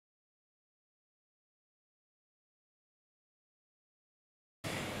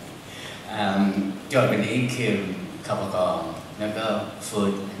โจทย์วันนี้คือคปก.แล้วก็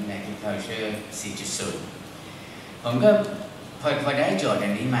Food and Agriculture 4.0 ผมก็พอได้โจทย์อั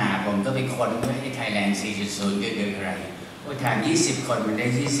นนี้มาผมก็ไปค้นว่า Thailand 4.0 คืออะไรพอถาม20 คนมันได้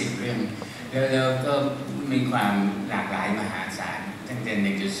20 เรื่องแล้วก็มีความหลากหลายมหาศาลตั้งแต่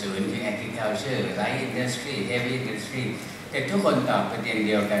 1.0 คือ Agriculture Light Industry Heavy Industry แต่ทุกคนตอบประเด็นเ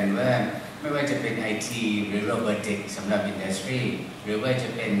ดียวกันว่าไม่ว่าจะเป็น IT หรือ Robotics สำหรับ Industry หรือว่าจะ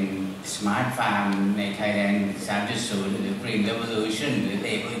เป็น Smart Farm ใน Thailand 3.0 หรือ Green Revolution หรือ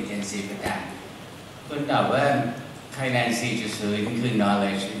Labor Intensive ต่างๆคนตอบว่า Thailand 4.0 คือ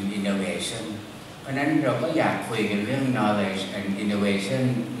Knowledge and Innovation เพราะนั้นเราก็อยากคุยกันเรื่อง Knowledge and Innovation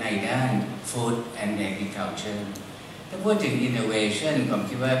ในด้าน Food and Agriculture ถ้าพูดถึง Innovation ผม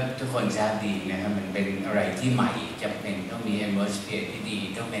คิดว่าทุกคนทราบดีนะครับมันเป็นอะไรที่ใหม่จำเป็นต้องมี atmosphere ที่ดี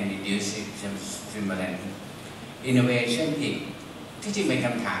ต้องเป็น conducive stimulant Innovation อีกที่จริงเป็นค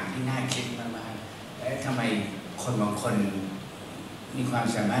ำถามที่น่าคิดมากๆและทำไมคนบางคนมีความ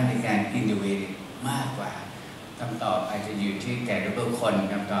สามารถในการ innovate มากกว่าคำตอบอาจจะอยู่ที่แต่ละบุคคล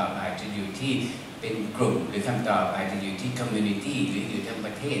คำตอบอาจจะอยู่ที่เป็นกลุ่มหรือคำตอบอาจจะอยู่ที่ community หรืออยู่ทั้งป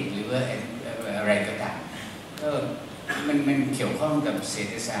ระเทศหรือว่าอะไรก็ตามก็มันเกี่ยวข้องกับเศรษ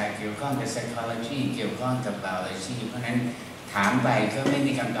ฐศาสตร์เกี่ยวข้องกับ psychology เกี่ยวข้องกับ biology เพราะนั้นถามไปก็ไม่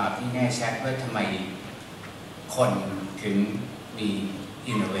มีคำตอบที่แน่ชัดว่าทำไมคนถึงมี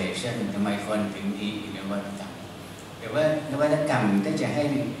innovation ทำไมคนถึงมีนวัตกรรมแต่ว่านวัตกรรมถ้าจะให้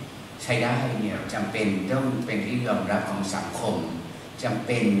ใช้ได้เนี่ยจำเป็นต้องเป็นที่ยอมรับของสังคมจำเ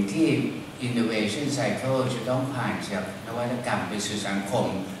ป็นที่ innovation cycle จะต้องผ่านจากนวัตกรรมไปสู่สังคม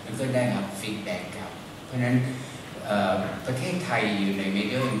แล้วก็ได้รับ feedback ครับเพราะฉะนั้นประเทศไทยอยู่ใน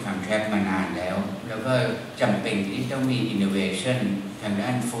middle income trap มานานแล้วก็จำเป็นที่ต้องมี innovation ทางด้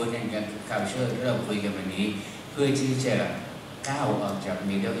าน food and agriculture ที่เราคุยกันวันนี้เพื่อที่จะก้าวออกจาก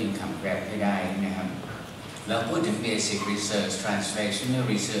middle income trap ให้ได้นะครับเราพูดถึง basic research translational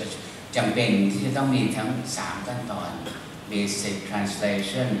research จำเป็นที่จะต้องมีทั้ง3ขั้นตอน basic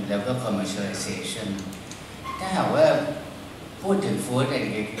translation แล้วก็ commercialization ถ้าหากว่าพูดถึง food and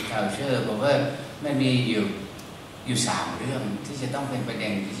agriculture ผมว่ามันมีอยู่3เรื่องที่จะต้องเป็นประเด็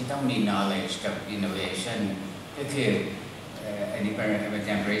นที่จะต้องมี knowledge กับ innovation ก็คืออันนี้ประจ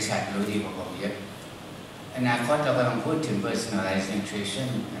ำบริษัทรู้ดีกว่าผมเยอะอนาคตเรากำลังพูดถึง personalized nutrition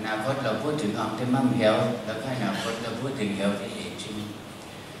อนาคตเราพูดถึง optimum health แล้วก็อนาคตเราพูดถึง healthy aging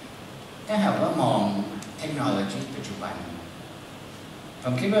ถ้าหากว่ามองเทคโนโลยีปัจจุบันผ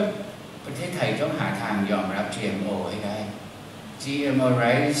มคิดว่าประเทศไทยต้องหาทางยอมรับ GMO ให้ได้ GMO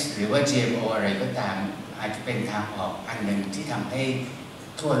rice หรือว่า GMO อะไรก็ตามอาจจะเป็นทางออกอันหนึ่งที่ทำให้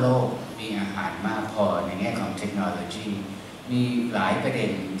ทั่วโลกมีอาหารมากพอในแง่ของเทคโนโลยีมีหลายประเด็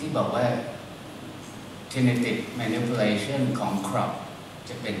นที่บอกว่า genetic manipulation ของ crop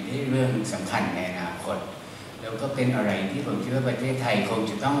จะเป็นเรื่องสำคัญในอนาคตแล้วก็เป็นอะไรที่ผมคิดว่าประเทศไทยคง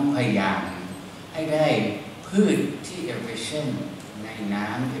จะต้องพยายามให้ได้พืชที่ efficient ในน้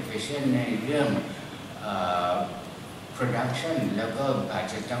ำ efficient ในเรื่องproduction แล้วก็อาจ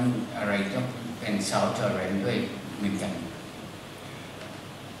จะต้องอะไรต้องเป็น salt tolerant ด้วยเหมือนกัน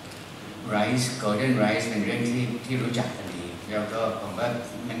rice golden rice เป็นเรื่องที่รู้จักกันดีแล้วก็ผมว่า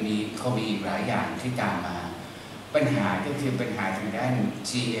มันมีอีกหลายอย่างที่ตามมาปัญหาก็คือปัญหาทางด้าน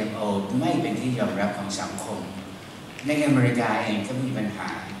GMO ไม่เป็นที่ยอมรับของสังคมในอเมริกาเองก็มีปัญหา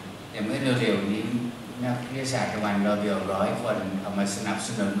แต่เมื่อเร็วๆนี้นักวิทยาศาสตร์ตะวันเราเดียว100 คนเอามาสนับส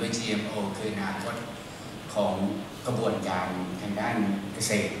นุนว่า GMO คืออนาคตของกระบวนการทางด้านเก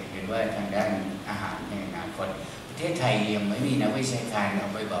ษตรหรือว่าทางด้านอาหารในอนาคตประเทศไทยยังไม่มีนักวิชาการเอา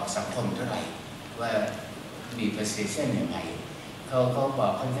ไปบอกสังคมเท่าไหร่ว่ามี position ยังไงเขาบอ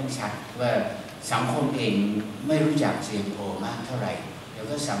กค่อนข้างชัดว่าสังคมเองไม่รู้จัก GMO มากเท่าไหร่แล้ว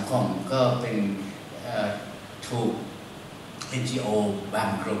ก็สังคมก็เป็นถูก NGO บาง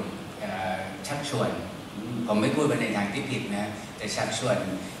กลุ่มชักชวนผมไม่พูดไปในทางที่ผิดนะแต่ชักชวน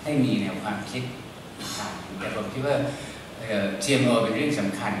ให้มีแนวความคิดแต่ผมคิดว่าGMO เป็นเรื่องส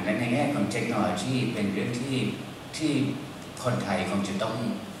ำคัญและในแง่ของเทคโนโลยีเป็นเรื่องที่คนไทยคงจะต้อง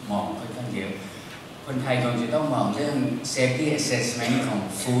มองค่อนข้างเยอะคนไทยคงจะต้องมองเรื่อง safety assessment ของ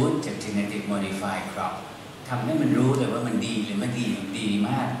food จาก genetic modified crop ทำให้มันรู้เลยว่ามันดีหรือไม่ดี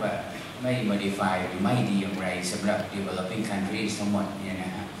มากกว่าไม่ modify หรือไม่ดีอย่างไรสำหรับ developing countries ทั้งหมดเนี่ยน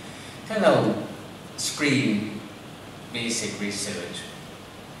ะฮะถ้าเรา screen basic research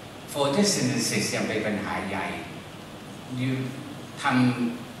photosynthesis ยังเป็นปัญหาใหญ่ท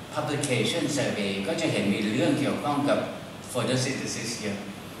ำ publication survey ก็จะเห็นมีเรื่องเกี่ยวข้องกับ photosynthesis เยอะ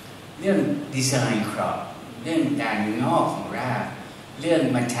เรื่อง design crop เรื่องการงอกของรากเรื่อง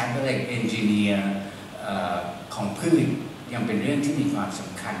metabolic engineer ของพืชยังเป็นเรื่องที่มีความส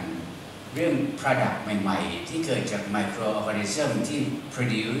ำคัญ เรื่อง product ใหม่ๆที่เกิดจาก microorganism ที่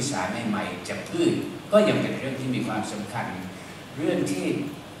produce สารใหม่ๆจากพืชก็ยังเป็นเรื่องที่มีความสำคัญเรื่องที่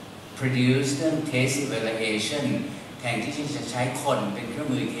produce เรื่อง taste evaluation แทนที่จะใช้คนเป็นเครื่อง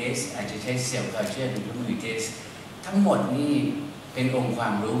มือ taste อาจจะใช้ cell culture เป็นเครื่องมือ taste ทั้งหมดนี่เป็นองค์ควา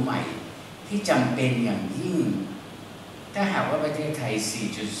มรู้ใหม่ที่จำเป็นอย่างยิ่งถ้าหากว่าประเทศไทย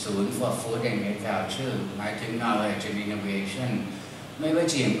 4.0 for food and agriculture หมายถึง knowledge and innovation ไม่ว่า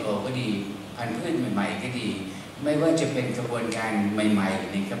GMO ก็ดีพันธุ์พืชใหม่ๆก็ดีไม่ว่าจะเป็นกระบวนการใหม่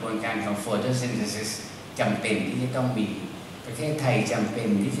ๆในกระบวนการของ photosynthesis จำเป็นที่จะต้องมีประเทศไทยจำเป็น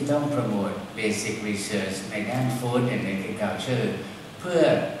ที่จะต้องโปรโมท basic research ในด้าน food and agriculture เพื่อ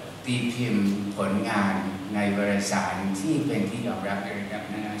ตีพิมพ์ผลงานในวารสารที่เป็นที่ยอมรับในระดับ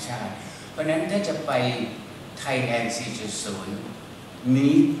นานาชาติเพราะนั้นถ้าจะไป Thailand 4.0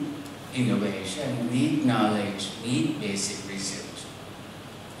 need innovation need knowledge need basic research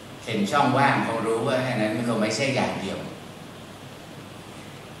เห็นช่องว่างคงรู้ว่าอันนั้นมันคงไม่ใช่อย่างเดียว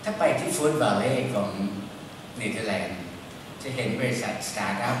ถ้าไปที่ฟู้ดวาเลย์ของเนเธอร์แลนด์จะเห็นบริษัทสตา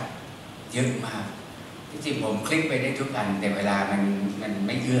ร์ทอัพเยอะมากที่จริงผมคลิกไปได้ทุกอันแต่เวลามันไ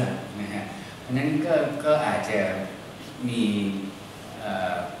ม่เอื้อนะฮะเพราะนั้นก็อาจจะมี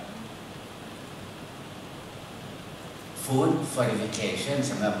ฟู้ดฟอร์ติฟิเคชัน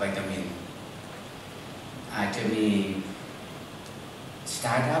สำหรับวิตามินอาจจะมีสต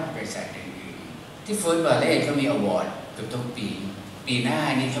าร์ทอัพบริษัทอื่นๆที่ฟู้ดวาเลย์เขามีอวอร์ดเกือบทุกปีหน้า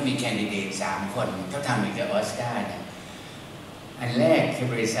นี้เขามีแคนดิเดต3 คนเขาทำเหมือนกับออสการ์เนี่ยอันแรกคือ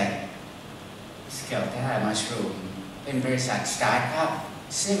บริษัทสเกลต้ามัชรูมเป็นบริษัทสตาร์ทอัพ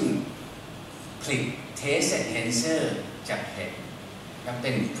ซึ่งผลิตเทสแอนเซอร์จากเห็ดแล้วเป็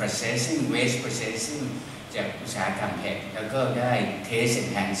น processing waste processing จากอุตสาหกรรมเห็ดแล้วก็ได้ taste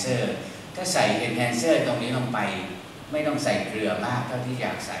enhancer ถ้าใส่ enhancer ตรงนี้ลงไปไม่ต้องใส่เกลือมากเท่าที่อย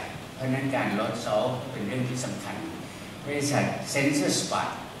ากใส่เพราะนั้นการลดซอลต์เป็นเรื่องที่สำคัญบริษัท Sensor Spot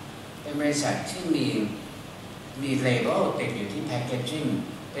เป็นบริษัทที่มีเลเบลติดอยู่ที่แพคเกจจิ้ง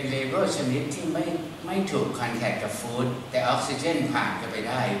เป็นเลเบลชนิดที่ไม่ถูกคอนแทคกับฟู้ดแต่ออกซิเจนผ่านกันไป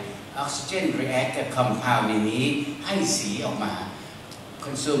ได้ออกซิเจนรีแอคกับคอมเพลในนี้ให้สีออกมาค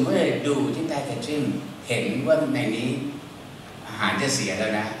อน sumer ดูที่แพคเกจจิ้งเห็นว่าในนี้อาหารจะเสียแล้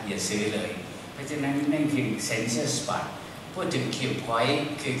วนะอย่าซื้อเลยเพราะฉะนั้นนั่นคือ Sensor Spot พูดถึง Q Point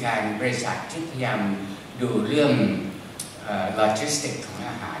คือการบริษัทที่พยายามดูเรื่องโลจิสติกของ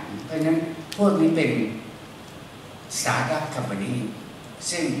อาหารเพราะฉะนั้นพวกนี้เป็นสตาร์ทอัพคอมพานี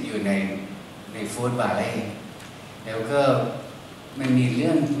ซึ่งอยู่ในฟู้ดวาเลย์แล้วก็มันมีเรื่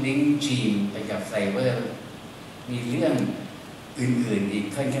องลิงก์จีนไปกับไฟเบอร์มีเรื่องอื่นๆอีก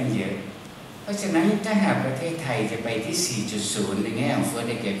ค่อนข้างเยอะเพราะฉะนั้นถ้าหากประเทศไทยจะไปที่ 4.0 ในแง่ของ Food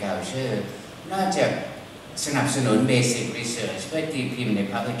and Agriculture นอกจากสนับสนุน Basic Research เพื่อตีพิมพ์ใน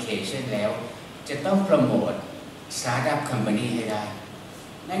Publication แล้วจะต้องโปรโมท Startup Company ให้ได้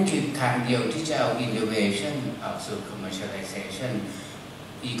นั่นคือทางเดียวที่จะเอา Innovation ออกสู่ Commercialization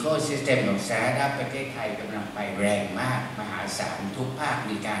Ecosystem ของ Startup ประเทศไทยกำลังไปแรงมากมหาศาลทุกภาค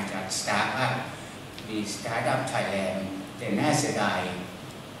มีการจัด Startup มี Startup Thailand แต่น่าเสียดาย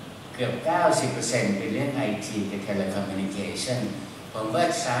เกือบ 90% เป็นเรื่อง IT กับ Telecommunication ผมว่า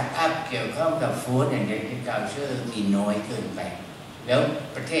Startup เกี่ยวข้องกับ Food and Agriculture มีน้อยเกินไปแล้ว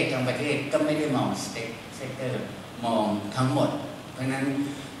ประเทศทั้งประเทศก็ไม่ได้มอง Sector มองทั้งหมดเพราะนั้น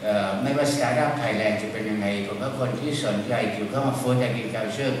ไม่ว่า Startup Thailand จะเป็นยังไงผมว่าคนที่สนใจเกี่ยวข้องกับ Food and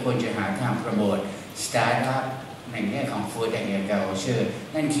Agriculture ควรจะหาทางโปรโมท Startup ในแง่ของ Food and Agriculture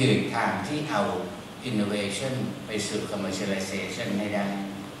นั่นคือทางที่เอา Innovation ไปสู่ Commercialization ให้ได้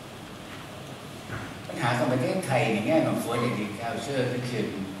ปัญหาของประเทศไทยในแง่ของ Food and Agriculture ก็คือ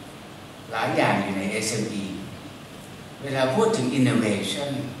หลายอย่างอยู่ใน SME เวลาพูดถึง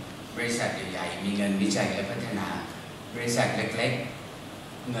Innovation บริษัทใหญ่ๆมีเงินวิจัยและพัฒนาบริษัทเล็ก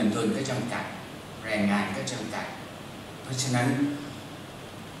ๆเงินทุนก็จำกัดแรงงานก็จำกัดเพราะฉะนั้น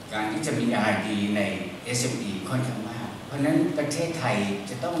การที่จะมี R&D ใน SME ค่อนข้างมากเพราะฉะนั้นประเทศไทย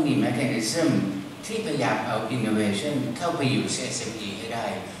จะต้องมี mechanism ที่พยายามเอา innovation เข้าไปอยู่ใน SME ให้ได้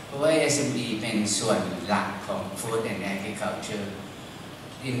เพราะว่า SME เป็นส่วนหลักของ Food and Agriculture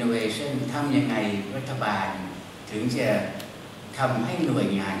Innovation ทำยังไงรัฐบาลถึงจะทำให้หน่วย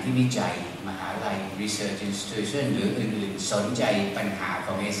งานที่วิจัยมหาลัย Research Institution หรืออื่นๆสนใจปัญหาข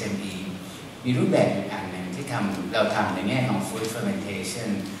อง SME มีรูปแบบอีกอันหนึ่งที่เราทำในแง่ของ Food Fermentation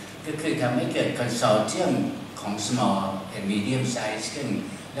ก็คือทำให้เกิด Consortium ของ Small and Medium Size ขึ้น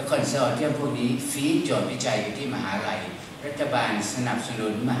แล้ว Consortium พวกนี้ฟีดโจทย์วิจัยไปที่มหาลัยรัฐบาลสนับสนุ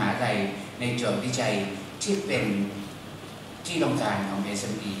นมหาลัยในโจทย์วิจัยที่เป็นที่ต้องการของ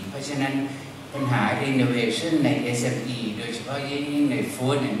SME เพราะฉะนั้น ปัญหา innovation ใน SME โดยเฉพาะยิ่งใน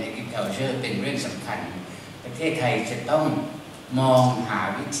food and agriculture เป็นเรื่องสำคัญประเทศไทยจะต้องมองหา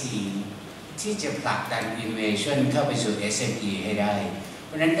วิธีที่จะผลักดัน innovation เข้าไปสู่ SME ให้ได้เพ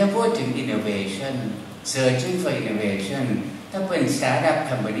ราะฉะนั้นถ้าพูดถึง innovation searching for innovation ถ้าเป็น startup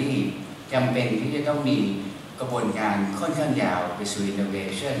company จำเป็นที่จะต้องมีกระบวนการค่อนข้างยาวไปสู่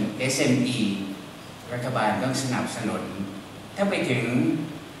innovation SME รัฐบาลต้องสนับสนุนถ้าไปถึง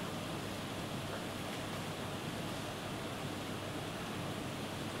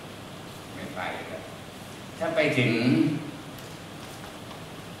ไม่ไปครับถ้าไปถึง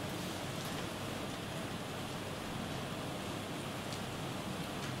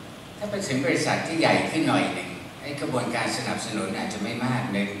บริษัทที่ใหญ่ขึ้นหน่อยหนึ่งให้กระบวนการสนับสนุนอาจจะไม่มาก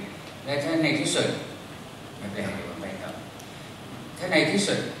เลยและถ้าในที่สุดไม่เป็นไรผมไปต่อถ้าในที่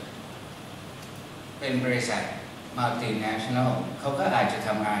สุดเป็นบริษัท multinational เขาก็อาจจะท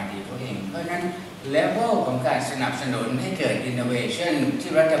ำ R&D เขาเองเพราะฉะนั้น level ของการสนับสนุนให้เกิด innovation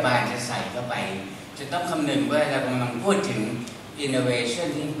ที่รัฐบาลจะใส่เข้าไปจะต้องคำนึงว่าเรากำลังพูดถึง innovation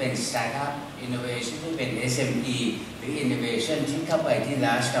ที่เป็น startup innovation ที่เป็น SME หรือ innovation ที่เข้าไปที่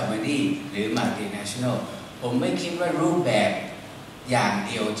large company หรือ multinational ผมไม่คิดว่ารูปแบบอย่างเ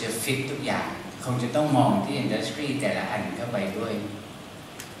ดียวจะฟิตทุกอย่างคงจะต้องมองที่ industry แต่ละอันเข้าไปด้วย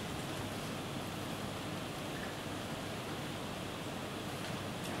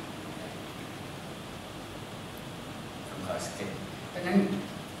เพราะนั้น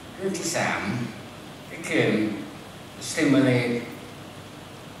เรื่องที่3ก็คือ stimulate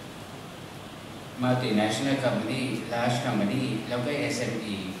multinational company large company แล้วก็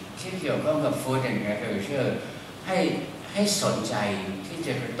SME ที่เกี่ยวข้องกับ food and agriculture ให้สนใจที่จ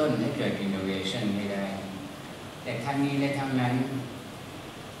ะกระตุ้นให้เกิด innovation ให้ได้แต่ทั้งนี้และทั้งนั้น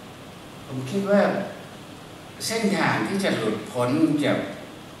ผมคิดว่าเส้นทางที่จะหลุดพ้นจาก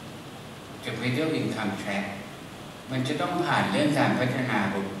middle income trap มันจะต้องผ่านเรื่องการพัฒนา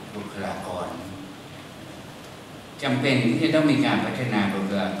บุคลากรจำเป็นที่จะต้องมีการพัฒนาบุ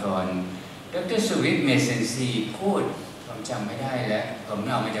คลากรดร.สุวิทย์ เมเซนซีพูดผมจำไม่ได้แล้วผม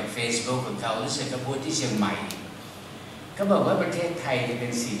เอามาจาก Facebook ของเขารู้สึกเขาพูดที่เชียงใหม่เขาบอกว่าประเทศไทยจะเป็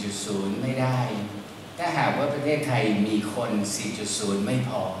น 4.0 ไม่ได้ถ้าหากว่าประเทศไทยมีคน 4.0 ไม่พ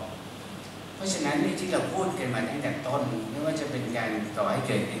อเพราะฉะนั้นที่เราพูดกันมาตั้งแต่ต้นไม่ว่าจะเป็นการก่อให้เ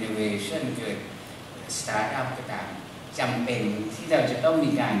กิด innovation เกิด startup ก็ตามจำเป็นที่เราจะต้องมี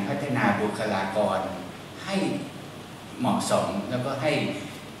การพัฒนาบุคลากรให้เหมาะสมแล้วก็ให้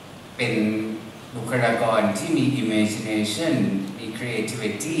เป็นบุคลากรที่มี imagination มี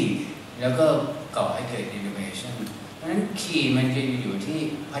creativity แล้วก็ก่อให้เกิด innovation เพราะฉะนั้นคีย์มันจะอยู่ที่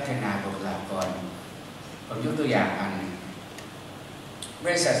พัฒนาบุคลากรผมยกตัวอย่างอันบ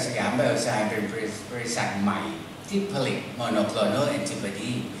ริษัทสยามไบโอไซน์เป็นบริษัทใหม่ที่ผลิต monoclonal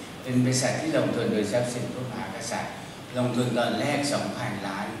antibody เป็นบริษัทที่ลงทุนโดยทรัพย์สินพระมหากษัตริย์ลงทุนตอนแรก 2,000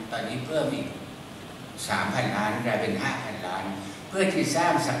 ล้านตอนนี้เพิ่มอีก 3,000 ล้านกลายเป็น 5,000 ล้านเพื่อที่สร้า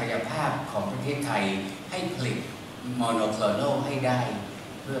งศักยภาพของประเทศไทยให้ผลิตโมโนโคลโนให้ได้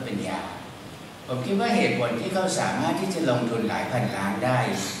เพื่อเป็นยาผมคิดว่าเหตุผลที่เขาสามารถที่จะลงทุนหลายพันล้านได้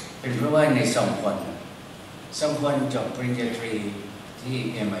เป็นเพราะว่าในทรงพลจบปริญญาตรีที่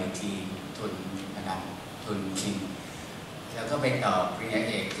MIT ทุนคิงแล้วก็ไปต่อปริญญา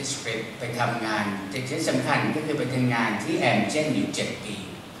เอกที่สเปนไปทำงานที่สำคัญก็คือไปทำงานที่แอมเจนอยู่7 ปี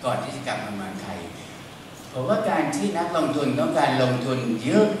ก่อนที่จะกลับมาเมืองไทยผมว่าการที่นักลงทุนต้องการลงทุนเ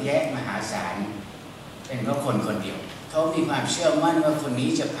ยอะแยะมหาศาลเป็นเพราะคนเดียวเขามีความเชื่อมั่นว่าคนนี้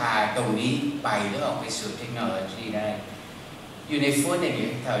จะพาตรงนี้ไปแล้วออกไปสู่เทคโนโลยีได้อยู่ใน Food and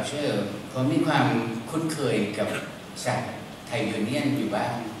Agriculture ผมมีความคุ้นเคยกับไทยยูเนียนอยู่บ้า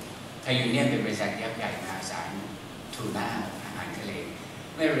งไทยยูเนียนเป็นบริษัทยักษ์ใหญ่มหาศาลทูน่าอาหารทะเล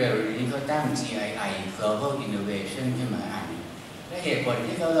เมื่อเร็วนี้เขาตั้ง GII Global Innovation ขึ้นมาอันและเหตุผล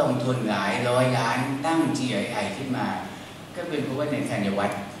ที่เขาลงทุนหลายร้อยล้านตั้ง GII ขึ้นมาก็เป็นเพราะว่าในธัญวั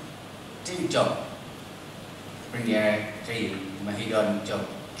ฒน์ซึ่งจบปริญญาตรีมหิดลจบ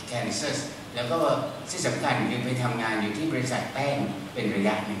แคนซัสแล้วก็ที่สำคัญคือไปทำงานอยู่ที่บริษัทแป้งเป็นระย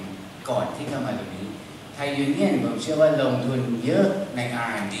ะหนึ่งก่อนที่เข้ามาตรงนี้ไทยยูเนียนผมเชื่อว่าลงทุนเยอะใน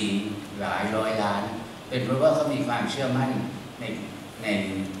R&D หลายร้อยล้านเป็นเพราะว่าเขามีความเชื่อมั่นใน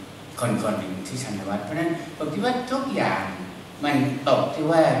คนหนึ่งที่ธัญวัฒน์เพราะฉะนั้นผมคิดว่าทุกอย่างมันตกที่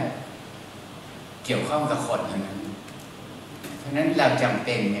ว่าเกี่ยวข้องกับคนเท่านั้นเพราะนั้นเราจำเ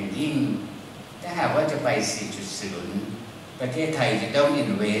ป็นอย่างยิ่งถ้าหากว่าจะไป 4.0 ประเทศไทยจะต้อง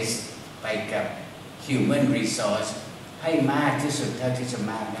invest ไปกับ human resource ให้มากที่สุดเท่าที่จะ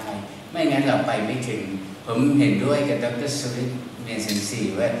มากได้ไม่งั้นเราไปไม่ถึงผมเห็นด้วยกับดร.สุวิทย์ เมเซนซี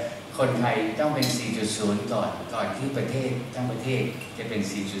ว่าคนไทยต้องเป็น 4.0 ก่อนที่ประเทศทั้งประเทศจะเป็น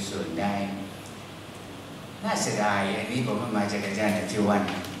 4.0 ได้ น่าเสียดายอันนี้ผมมาจากอาจารย์ทิวัน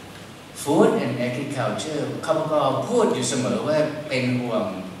Food and Agriculture คปก.พูดอยู่เสมอว่าเป็นห่วง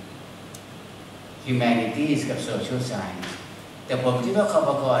Humanities กับ Social Science แต่ผมคิดว่าคป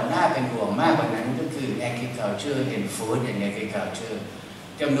ก.น่าเป็นห่วงมากกว่านั้นก็คือ Agriculture and Food and Agriculture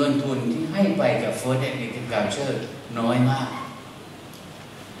จำนวนทุนที่ให้ไปกับ Food and Agriculture น้อยมาก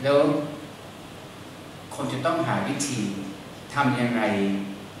แล้วคงจะต้องหาวิธีทำอย่างไร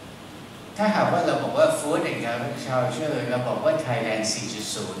ถ้าหากว่าเราบอกว่า Food and Agriculture เราบอกว่า Thailand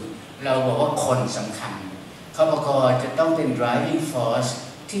 4.0 เราบอกว่าคนสำคัญคปก.จะต้องเป็น driving force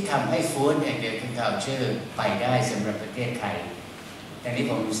ที่ทำให้ Food and Agriculture ไปได้สำหรับประเทศไทยแต่นี้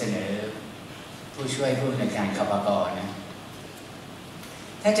ผมเสนอผู้ช่วยผู้อำนวยการคปก.นะ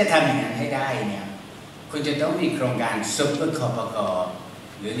ถ้าจะทำอย่างนั้นให้ได้เนี่ยคุณจะต้องมีโครงการซุปเปอร์คปก.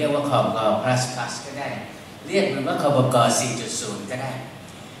หรือเรียกว่าคปก. plus ก็ได้เรียกมันว่าคปก. 4.0 ก็ได้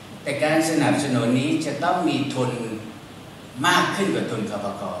แต่การสนับสนุนนี้จะต้องมีทุนมากขึ้นกว่าทุนคป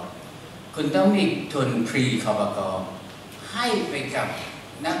ก.คุณต้องมีทุนพรีคปก.ให้ไปกับ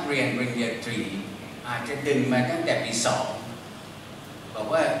นักเรียนปริญญาตรีอาจจะดึงมาตั้งแต่ปี 2บอก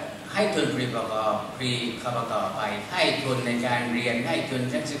ว่าให้ทุนพรีคปก.ไปให้ทุนในการเรียนให้ทุน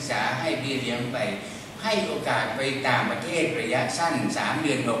นักศึกษาให้เบี้ยเลี้ยงไปให้โอกาสไปต่างประเทศระยะสั้น3 เ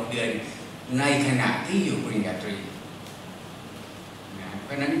ดือน 6 เดือนในขณะที่อยู่ปริญญาตรีเพ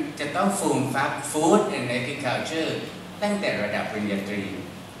ราะนั้นจะต้องฟูมฟัก Food and Agriculture ตั้งแต่ระดับปริญญาตรี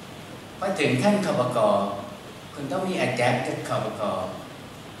พอถึงขั้นคปก.คุณต้องมี Adapted คปก.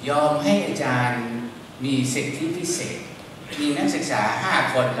ยอมให้อาจารย์มีสิทธิพิเศษมีนักศึกษา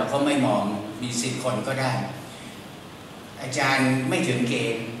5 คนเราก็ไม่มองมี10 คนก็ได้อาจารย์ไม่ถึงเก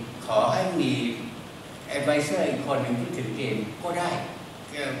ณฑ์ขอให้มี Advisor อีกคนหนึ่งที่ถึงเกณฑ์ก็ได้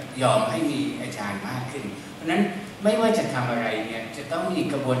ก็ยอมให้มีอาจารย์มากขึ้นเพราะนั้นไม่ว่าจะทำอะไรเนี่ยจะต้องมี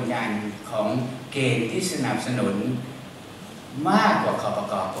กระบวนการของเกณฑ์ที่สนับสนุนมากกว่าคป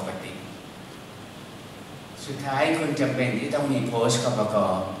ก.ปกติสุดท้ายคุณจำเป็นที่ต้องมีโพสต์คปก.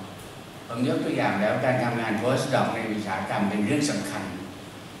ผมยกตัวอย่างแล้วการทำงานโพสต์ดอกในอุตสาหกรรมเป็นเรื่องสำคัญ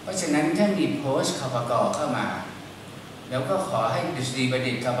เพราะฉะนั้นถ้ามีโพสต์คปก.เข้ามาแล้วก็ขอให้ดุษฎีบัณ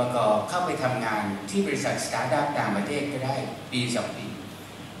ฑิตคปก.เข้าไปทำงานที่บริษัทสตาร์ทอัพต่างประเทศก็ได้ปี 2 ปี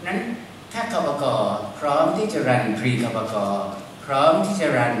นั้นถ้าคปก.พร้อมที่จะรันพรีคปก.พร้อมที่จะ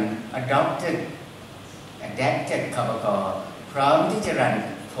รัน adopted adapted คปก.พร้อมที่จะรัน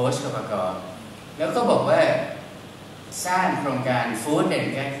post คปก.แล้วก็บอกว่าสร้างโครงการ Food and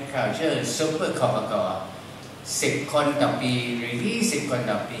Agriculture Super คปก. 10 คนต่อปีหรือ20 คน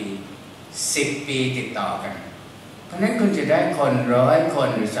ต่อปี10 ปีติดต่อกันเพราะนั้นคุณจะได้คน100 คน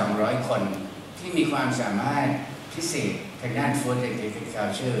หรือ200 คนที่มีความสามารถพิเศษทางด้าน Food and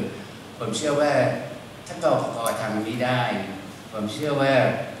Agriculture ผมเชื่อว่าถ้าคปก.ทำนี้ได้ผมเชื่อว่า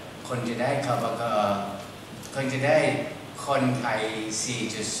คนจะได้คปก.คนจะได้คนไทย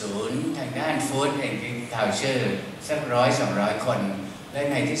 4.0 ทางด้าน Food and Agriculture สัก100-200 คนและ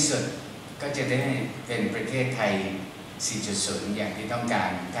ในที่สุดก็จะได้เป็นประเทศไทย 4.0 อย่างที่ต้องการ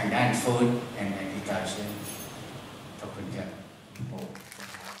ทางด้าน Food and Agriculture ขอบคุณครับ